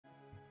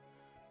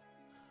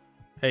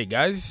Hey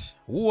guys,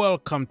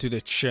 welcome to the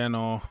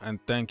channel and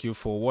thank you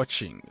for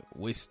watching.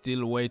 We're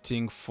still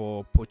waiting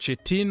for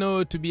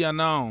Pochettino to be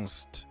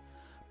announced.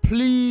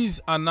 Please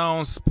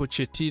announce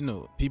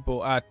Pochettino.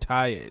 People are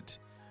tired.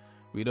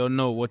 We don't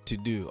know what to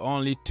do.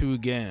 Only 2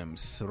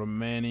 games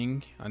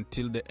remaining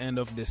until the end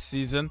of the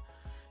season.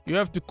 You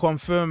have to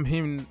confirm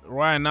him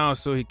right now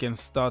so he can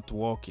start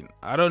working.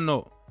 I don't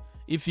know.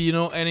 If you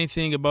know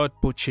anything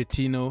about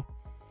Pochettino,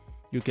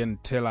 you can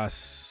tell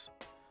us,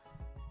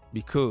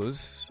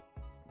 because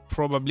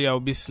probably I'll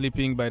be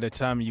sleeping by the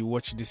time you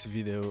watch this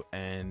video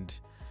and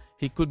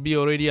he could be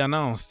already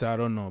announced. I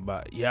don't know,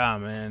 but yeah,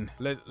 man,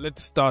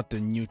 let's start a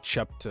new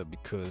chapter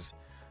because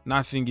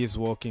nothing is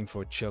working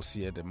for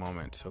Chelsea at the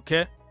moment.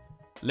 Okay,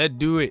 let's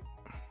do it.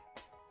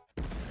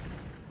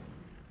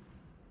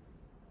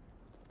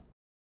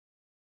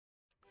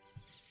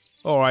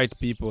 All right,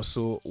 people,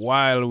 so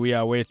while we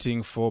are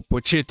waiting for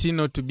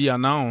Pochettino to be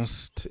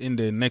announced in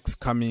the next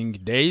coming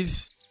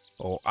days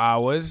or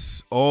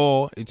hours,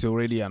 or it's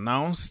already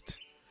announced,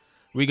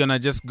 we're gonna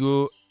just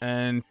go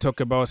and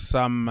talk about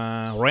some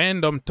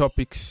random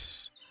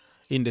topics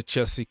in the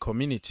Chelsea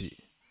community.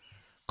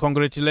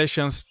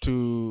 Congratulations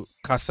to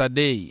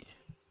Casadei.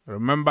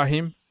 Remember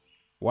him?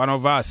 One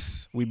of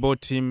us. We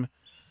bought him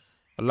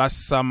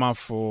last summer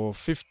for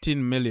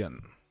 15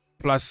 million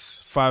plus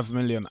 5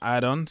 million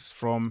add-ons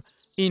from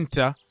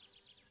Inter,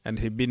 and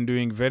he's been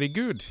doing very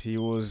good. He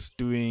was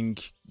doing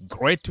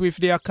great with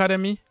the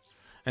academy,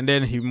 and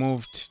then he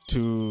moved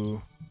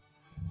to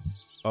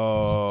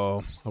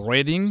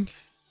Reading,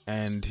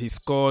 and he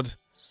scored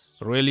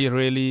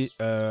really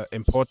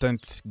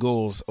important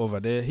goals over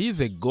there.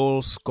 He's a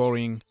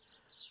goal-scoring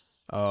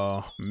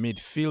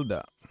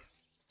midfielder.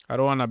 I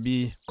don't want to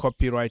be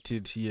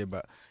copyrighted here,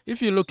 but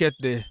if you look at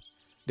the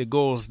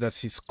goals that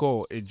he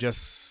scored, it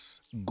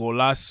just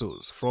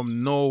golazos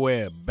from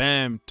nowhere,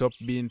 bam, top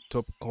bin,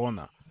 top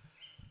corner.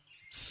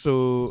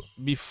 So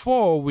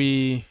before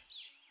we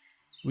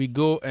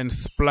go and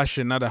splash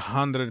another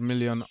 100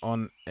 million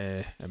on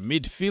a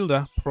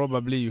midfielder,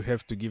 probably you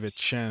have to give a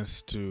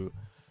chance to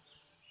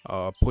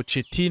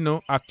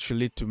Pochettino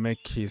actually to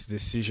make his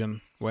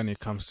decision when it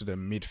comes to the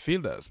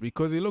midfielders,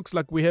 because it looks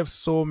like we have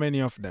so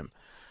many of them.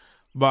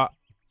 But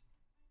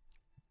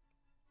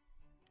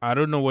I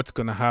don't know what's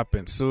gonna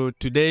happen. So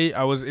today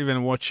I was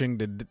even watching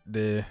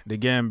the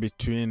game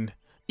between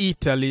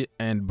Italy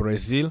and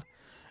Brazil,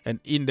 and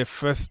in the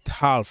first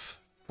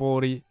half,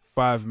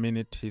 45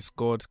 minutes, he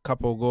scored a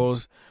couple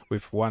goals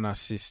with 1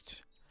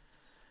 assist.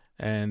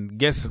 And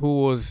guess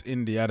who was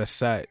in the other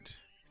side?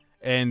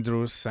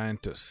 Andrey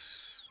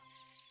Santos,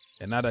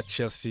 another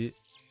Chelsea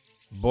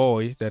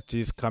boy that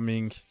is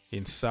coming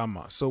in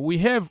summer. So we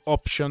have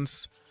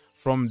options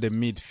from the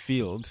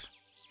midfield.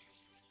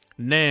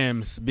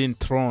 Names being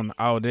thrown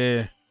out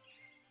there: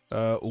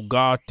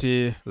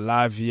 Ugarte,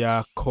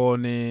 Lavia,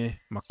 Kone,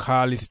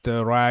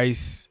 McAllister,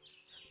 Rice,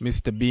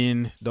 Mr.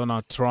 Bean,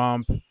 Donald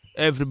Trump.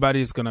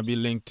 Everybody is going to be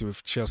linked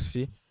with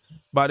Chelsea.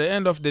 But at the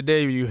end of the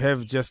day, you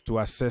have just to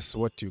assess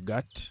what you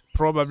got.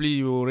 Probably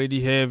you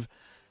already have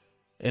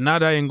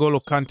another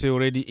N'Golo Kante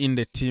already in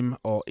the team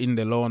or in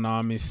the loan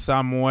army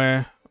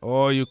somewhere.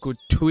 Or you could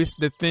twist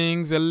the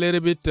things a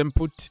little bit and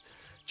put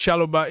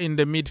Chalobah in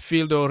the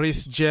midfield, or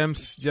Reece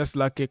James, just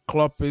like a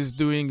Klopp is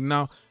doing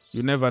now.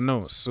 You never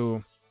know.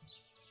 So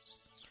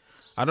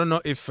I don't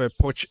know if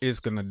Poch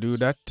is gonna do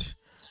that.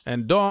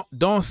 And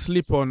don't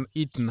sleep on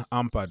Ethan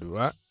Ampadu,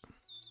 right?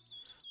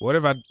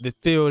 Whatever the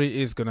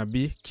theory is gonna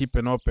be, keep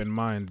an open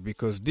mind,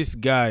 because this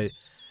guy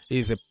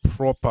is a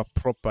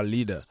proper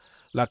leader.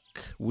 Like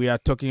we are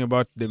talking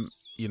about the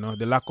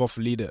lack of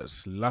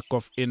leaders, lack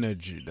of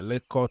energy, the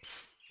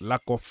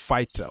lack of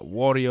fighter,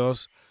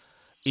 warriors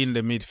in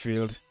the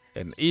midfield.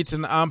 And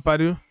Ethan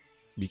Ampadu,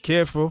 be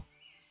careful.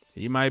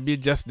 He might be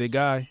just the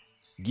guy.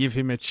 Give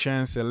him a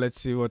chance and let's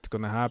see what's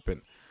gonna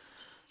happen.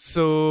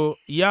 So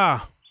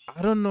yeah,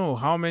 I don't know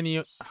how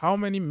many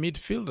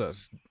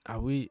midfielders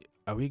are we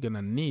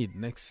gonna need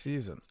next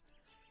season.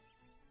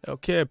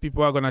 Okay,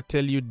 people are gonna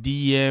tell you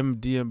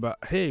DM, but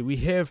hey, we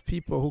have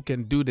people who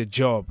can do the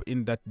job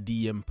in that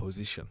DM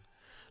position.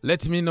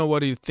 Let me know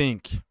what you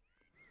think.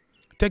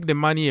 Take the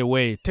money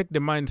away, take the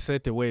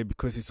mindset away,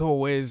 because it's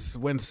always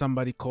when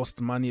somebody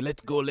costs money,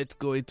 let's go, it's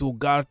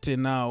Ugarte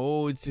now,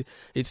 oh,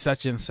 it's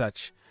such and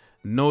such.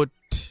 Not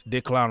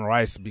Declan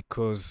Rice,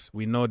 because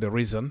we know the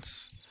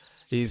reasons.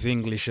 He's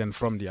English and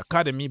from the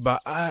academy,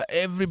 but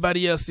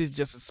everybody else is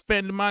just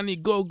spend money,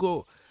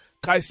 go.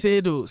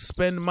 Caicedo,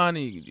 spend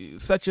money,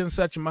 such and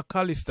such,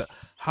 McAllister.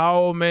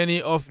 How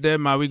many of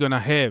them are we going to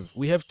have?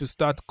 We have to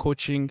start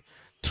coaching,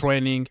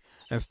 training,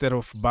 instead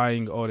of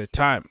buying all the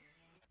time.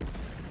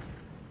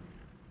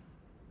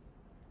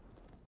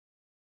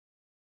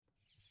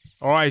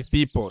 All right,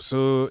 people,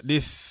 so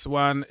this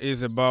one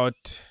is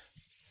about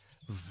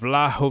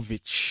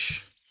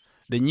Vlahovic.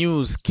 The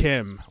news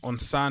came on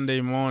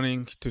Sunday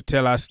morning to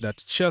tell us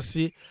that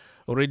Chelsea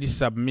already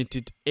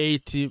submitted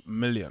 80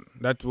 million.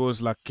 That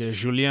was like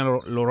Julien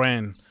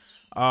Laurenz.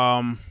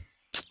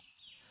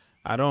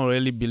 I don't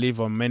really believe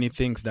on many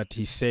things that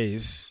he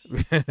says.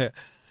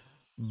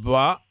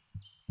 but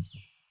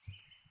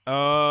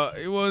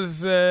it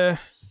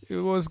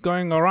was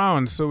going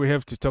around, so we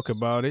have to talk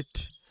about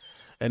it.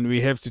 And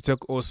we have to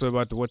talk also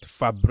about what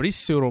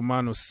Fabrizio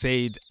Romano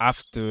said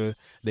after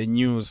the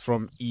news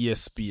from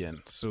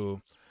ESPN.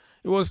 So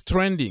it was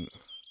trending.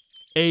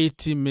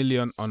 80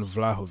 million on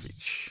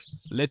Vlahovic.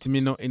 Let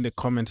me know in the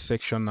comment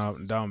section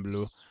down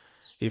below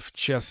if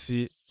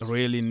Chelsea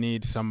really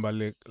needs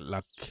somebody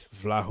like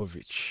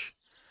Vlahovic.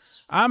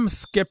 I'm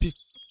skeptical.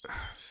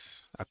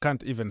 I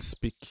can't even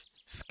speak.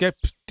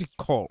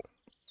 Skeptical.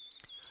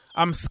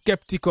 I'm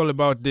skeptical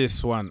about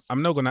this one.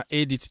 I'm not going to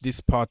edit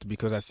this part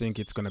because I think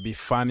it's going to be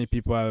funny.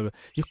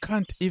 You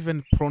can't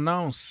even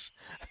pronounce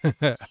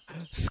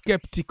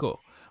skeptical.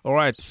 All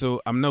right, so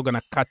I'm not going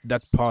to cut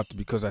that part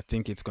because I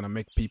think it's going to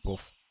make people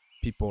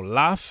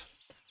laugh.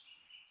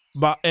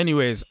 But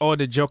anyways, all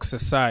the jokes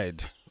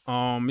aside,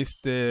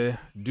 Mr.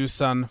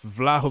 Dusan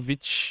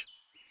Vlahovic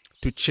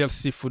to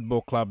Chelsea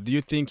Football Club. Do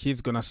you think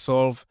he's going to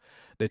solve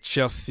the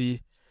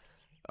Chelsea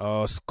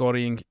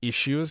scoring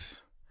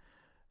issues?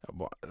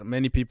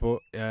 Many people,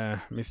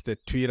 Mr.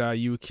 Twitter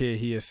UK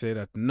here say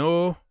that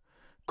no,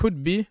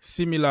 could be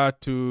similar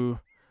to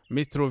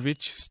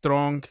Mitrovic,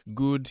 strong,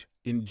 good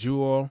in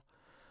duel.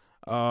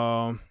 He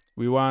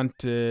want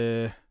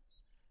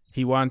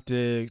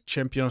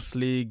Champions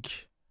League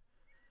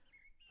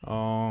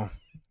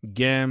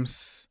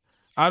games.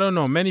 I don't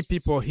know. Many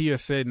people here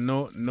said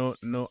no.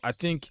 I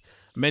think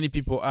many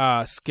people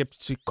are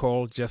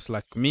skeptical, just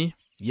like me.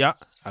 Yeah,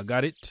 I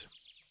got it.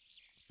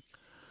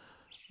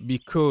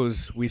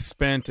 Because we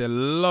spent a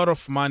lot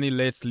of money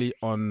lately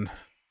on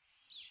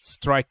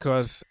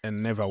strikers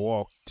and never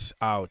worked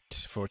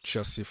out for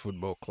Chelsea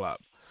Football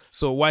Club.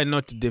 So why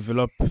not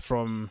develop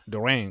from the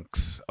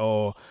ranks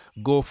or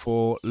go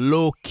for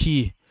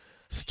low-key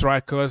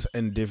strikers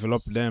and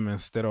develop them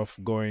instead of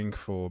going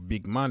for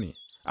big money?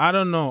 I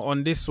don't know.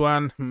 On this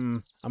one,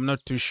 I'm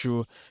not too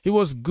sure. He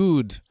was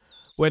good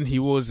when he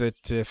was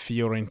at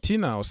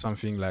Fiorentina or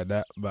something like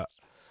that. But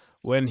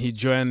when he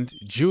joined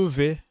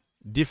Juve,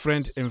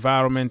 different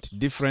environment,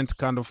 different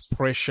kind of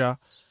pressure,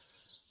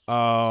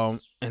 and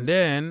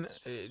then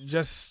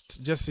just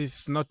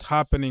it's not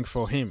happening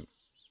for him.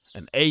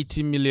 And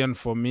 80 million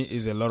for me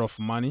is a lot of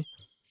money.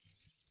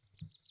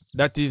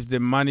 That is the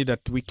money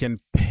that we can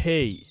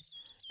pay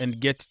and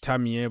get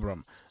Tammy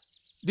Abraham.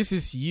 This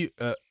is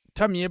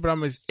Tammy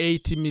Abraham is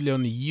 80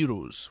 million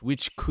euros,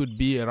 which could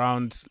be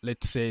around,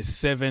 let's say,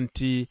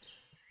 70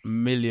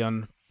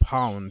 million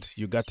pounds.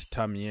 You got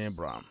Tammy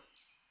Abraham.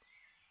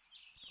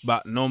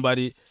 But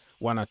nobody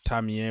wanted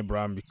Tammy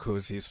Abraham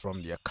because he's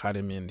from the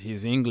academy and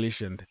he's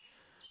English and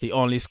he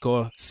only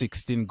scored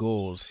 16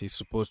 goals. He's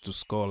supposed to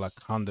score like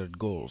 100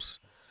 goals.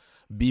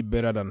 Be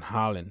better than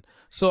Haaland.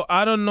 So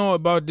I don't know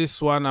about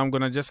this one. I'm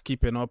going to just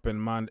keep an open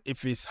mind.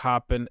 If it's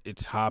happened,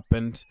 it's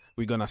happened.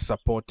 We're going to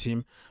support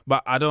him.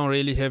 But I don't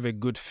really have a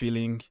good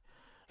feeling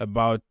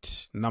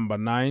about number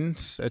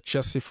 9s at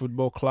Chelsea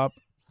Football Club.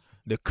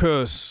 The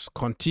curse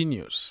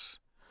continues.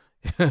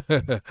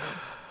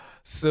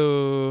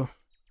 So,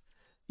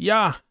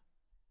 yeah.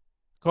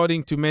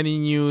 According to many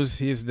news,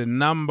 he's the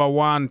number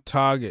 1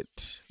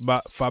 target.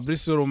 But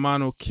Fabrizio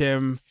Romano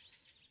came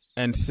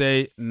and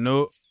say,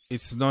 no,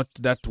 it's not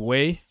that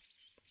way.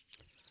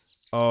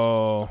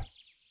 You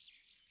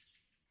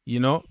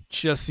know,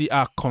 Chelsea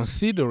are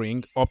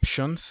considering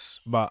options,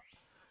 but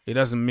it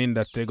doesn't mean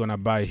that they're going to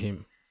buy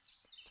him.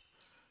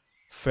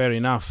 Fair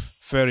enough.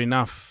 Fair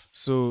enough.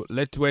 So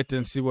let's wait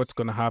and see what's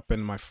going to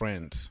happen, my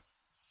friends.